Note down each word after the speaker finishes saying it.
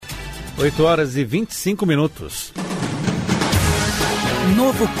8h25.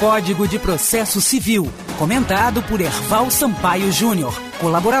 Novo Código de Processo Civil, comentado por Herval Sampaio Júnior,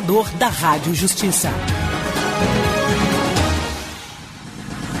 colaborador da Rádio Justiça.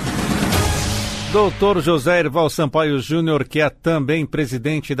 Doutor José Herval Sampaio Júnior, que é também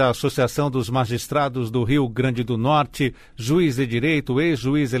presidente da Associação dos Magistrados do Rio Grande do Norte, juiz de direito,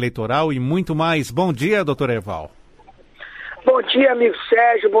 ex-juiz eleitoral e muito mais. Bom dia, doutor Herval. Bom dia, amigo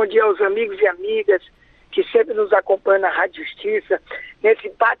Sérgio, bom dia aos amigos e amigas que sempre nos acompanham na Rádio Justiça, nesse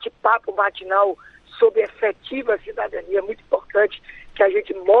bate-papo matinal sobre efetiva cidadania. É muito importante que a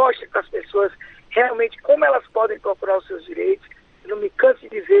gente mostre para as pessoas realmente como elas podem procurar os seus direitos. Eu não me canso de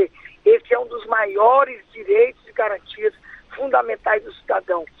dizer, esse é um dos maiores direitos e garantias fundamentais do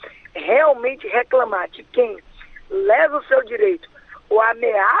cidadão. Realmente reclamar de quem leva o seu direito ou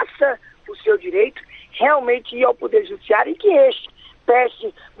ameaça o seu direito, realmente ir ao Poder Judiciário e que este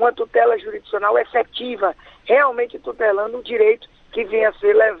preste uma tutela jurisdicional efetiva, realmente tutelando o direito que venha a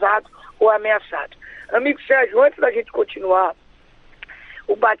ser lesado ou ameaçado. Amigo Sérgio, antes da gente continuar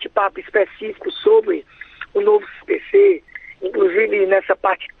o bate-papo específico sobre o novo CPC, inclusive nessa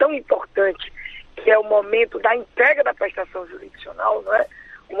parte tão importante, que é o momento da entrega da prestação jurisdicional, não é?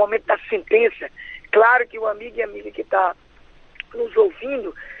 O momento da sentença. Claro que o amigo e amiga que está nos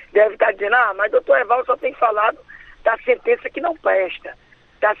ouvindo deve estar dizendo, mas doutor Herval só tem falado da sentença que não presta,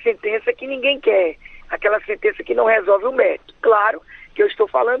 da sentença que ninguém quer, aquela sentença que não resolve o mérito. Claro que eu estou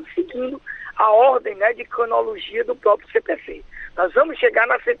falando seguindo a ordem, né, de cronologia do próprio CPC. Nós vamos chegar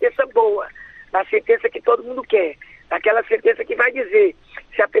na sentença boa, na sentença que todo mundo quer, naquela sentença que vai dizer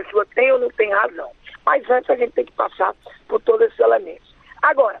se a pessoa tem ou não tem razão. Mas antes a gente tem que passar por todos esses elementos.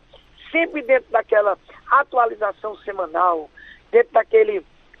 Agora, sempre dentro daquela atualização semanal, dentro daquele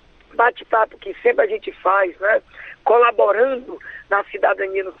bate-papo que sempre a gente faz, né, colaborando na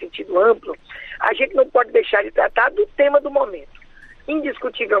cidadania no sentido amplo, a gente não pode deixar de tratar do tema do momento.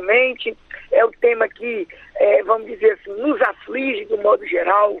 Indiscutivelmente, é o tema que, vamos dizer assim, nos aflige do modo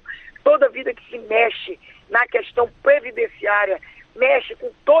geral. Toda vida que se mexe na questão previdenciária mexe com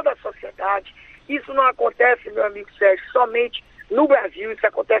toda a sociedade. Isso não acontece, meu amigo Sérgio, somente no Brasil, isso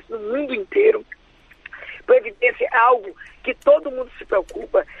acontece no mundo inteiro. Previdência é algo que todo mundo se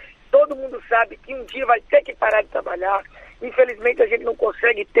preocupa, todo mundo sabe que um dia vai ter que parar de trabalhar. Infelizmente a gente não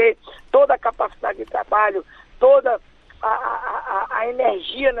consegue ter toda a capacidade de trabalho, toda a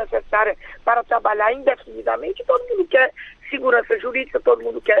energia necessária para trabalhar indefinidamente. Todo mundo quer segurança jurídica, todo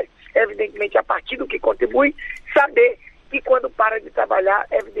mundo quer, evidentemente, a partir do que contribui, saber que quando para de trabalhar,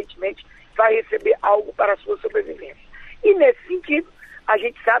 evidentemente, vai receber algo para a sua sobrevivência. E nesse sentido, a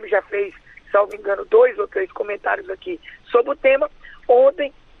gente sabe, já fez, salvo engano, 2 ou 3 comentários aqui sobre o tema.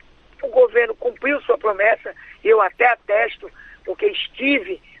 Ontem, o governo cumpriu sua promessa, eu até atesto, porque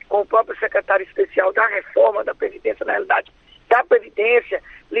estive com o próprio secretário especial da reforma da Previdência, na realidade, da Previdência,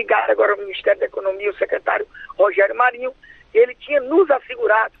 ligado agora ao Ministério da Economia, o secretário Rogério Marinho. Ele tinha nos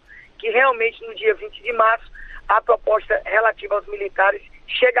assegurado que realmente no dia 20 de março a proposta relativa aos militares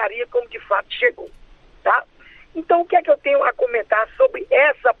chegaria como de fato chegou, tá? Então, o que é que eu tenho a comentar sobre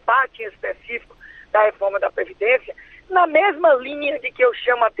essa parte em específico da reforma da Previdência? Na mesma linha de que eu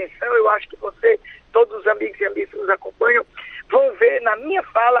chamo a atenção, eu acho que você, todos os amigos e amigas que nos acompanham, vão ver na minha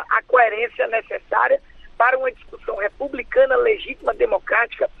fala a coerência necessária para uma discussão republicana, legítima,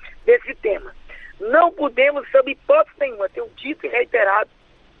 democrática desse tema. Não podemos, sob hipótese nenhuma, tenho dito e reiterado,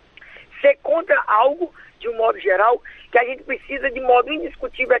 ser contra algo, de um modo geral, que a gente precisa de modo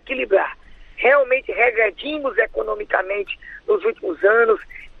indiscutível equilibrar. Realmente regredimos economicamente nos últimos anos,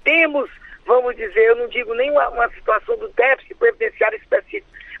 temos, vamos dizer, eu não digo nem uma situação do déficit previdenciário específico,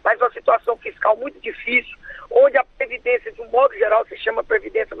 mas uma situação fiscal muito difícil, onde a Previdência, de um modo geral, se chama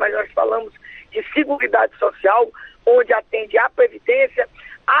Previdência, mas nós falamos de seguridade social, onde atende a Previdência,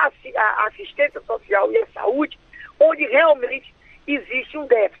 a assistência social e a saúde, onde realmente existe um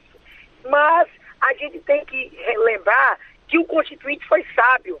déficit. Mas a gente tem que lembrar que o Constituinte foi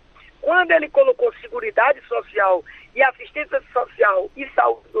sábio. Quando ele colocou seguridade social e assistência social e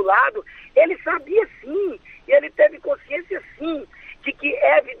saúde do lado, ele sabia sim, e ele teve consciência sim, de que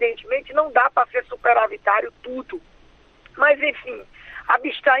evidentemente não dá para ser superavitário tudo. Mas enfim,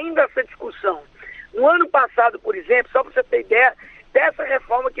 abstraindo essa discussão, no ano passado, por exemplo, só para você ter ideia dessa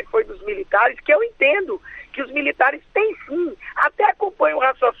reforma que foi dos militares, que eu entendo que os militares têm sim, até acompanho o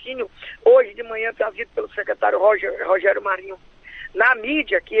raciocínio hoje de manhã trazido pelo secretário Rogério Marinho na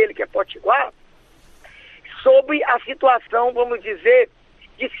mídia, que ele que é potiguar, sobre a situação, vamos dizer,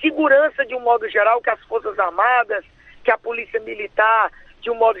 de segurança de um modo geral que as Forças Armadas, que a Polícia Militar, de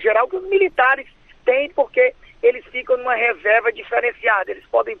um modo geral, que os militares têm, porque eles ficam numa reserva diferenciada. Eles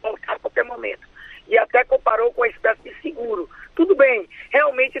podem voltar para qualquer momento. E até comparou com uma espécie de seguro. Tudo bem,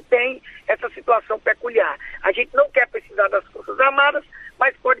 realmente tem essa situação peculiar. A gente não quer precisar das Forças Armadas,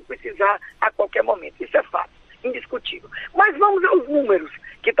 mas pode precisar a qualquer momento. Isso é fato, indiscutível. Mas vamos aos números,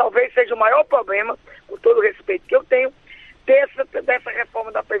 que talvez seja o maior problema, com todo o respeito que eu tenho, dessa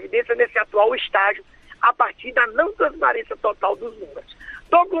reforma da Previdência nesse atual estágio, a partir da não transparência total dos números.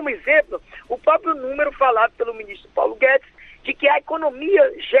 Dou como exemplo o próprio número falado pelo ministro Paulo Guedes, de que a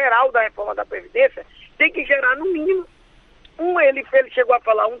economia geral da reforma da Previdência tem que gerar no mínimo, ele chegou a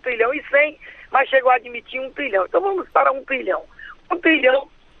falar 1 trilhão e 100, mas chegou a admitir 1 trilhão. Então vamos para 1 trilhão. 1 trilhão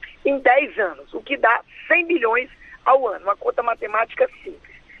em 10 anos, o que dá 100 bilhões ao ano, uma conta matemática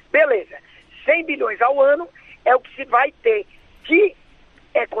simples. Beleza, 100 bilhões ao ano é o que se vai ter de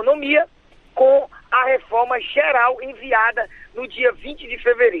economia com a reforma geral enviada no dia 20 de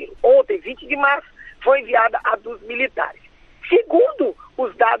fevereiro. Ontem, 20 de março, foi enviada a dos militares. Segundo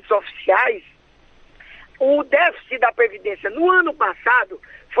os dados oficiais, o déficit da Previdência no ano passado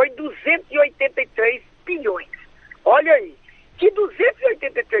foi 283 bilhões. Olha aí, de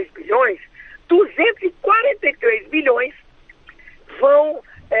 283 bilhões, 243 bilhões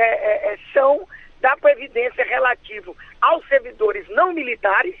são da Previdência relativo aos servidores não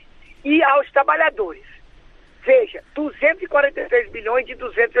militares e aos trabalhadores. Veja, 243 bilhões de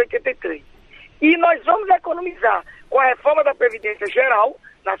 283. E nós vamos economizar com a reforma da Previdência Geral,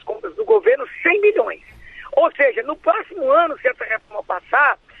 nas contas do governo, 100 bilhões. Ou seja, no próximo ano, se essa reforma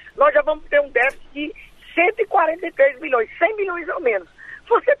passar, nós já vamos ter um déficit de 143 bilhões, 100 bilhões ao menos.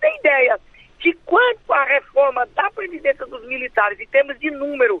 Você tem ideia de quanto a reforma da Previdência dos militares, em termos de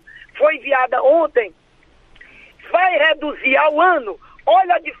número, foi enviada ontem? Vai reduzir ao ano?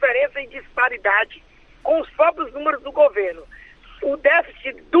 Olha a diferença em disparidade com os próprios números do governo. O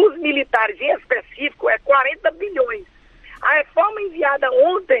déficit dos militares, em específico, é 40 bilhões. A reforma enviada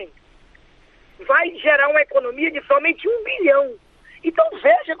ontem vai gerar uma economia de somente 1 bilhão. Então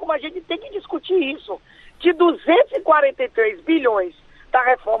veja como a gente tem que discutir isso. De 243 bilhões da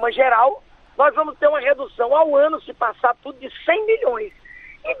reforma geral, nós vamos ter uma redução ao ano, se passar tudo, de 100 bilhões.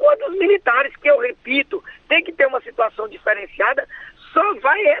 Enquanto os militares, que eu repito, tem que ter uma situação diferenciada, só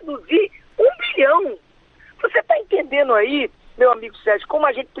vai reduzir 1 bilhão. Você está entendendo aí, meu amigo Sérgio, como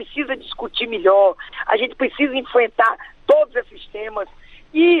a gente precisa discutir melhor, a gente precisa enfrentar todos esses temas.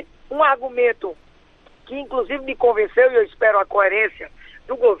 E um argumento que inclusive me convenceu, e eu espero a coerência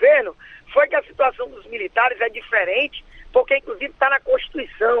do governo, foi que a situação dos militares é diferente, porque inclusive está na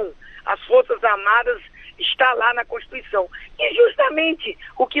Constituição. As Forças Armadas está lá na Constituição. E justamente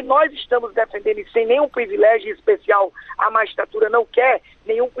o que nós estamos defendendo, e sem nenhum privilégio especial, a magistratura não quer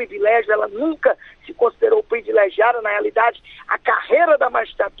nenhum privilégio, ela nunca se considerou privilegiada. Na realidade, a carreira da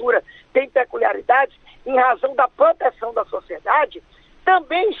magistratura tem peculiaridades em razão da proteção da sociedade,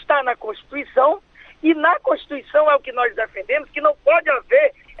 também está na Constituição, e na Constituição é o que nós defendemos, que não pode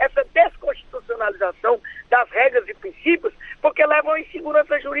haver essa desconstitucionalização das regras e princípios, porque leva a uma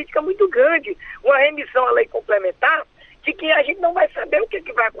insegurança jurídica muito grande, uma remissão à lei complementar, de que a gente não vai saber o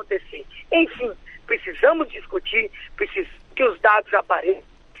que vai acontecer. Enfim, precisamos discutir, precisamos que os dados apareçam,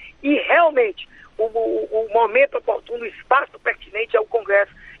 e realmente o momento oportuno, o espaço pertinente é o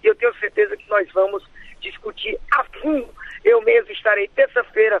Congresso, e eu tenho certeza que nós vamos discutir a fundo. Eu mesmo estarei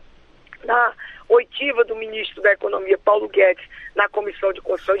terça-feira na oitiva do ministro da Economia, Paulo Guedes, na Comissão de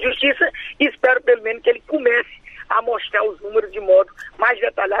Constituição e Justiça, e espero pelo menos que ele comece a mostrar os números de modo mais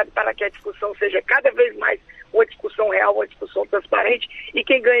detalhado para que a discussão seja cada vez mais uma discussão real, uma discussão transparente, e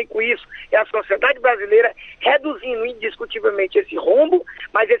quem ganha com isso é a sociedade brasileira, reduzindo indiscutivelmente esse rombo,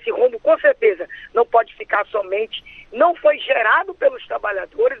 mas esse rombo com certeza não pode ficar somente, não foi gerado pelos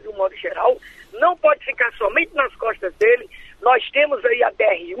trabalhadores de um modo geral, não pode ficar somente nas costas dele. Nós temos aí a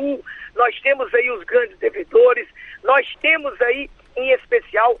DRU, nós temos aí os grandes devedores, nós temos aí, em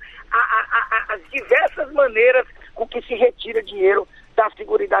especial, as diversas maneiras com que se retira dinheiro da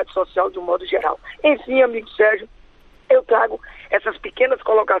Seguridade Social de um modo geral. Enfim, amigo Sérgio, eu trago essas pequenas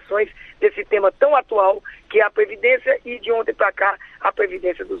colocações desse tema tão atual que é a Previdência, e de ontem para cá a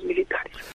Previdência dos militares.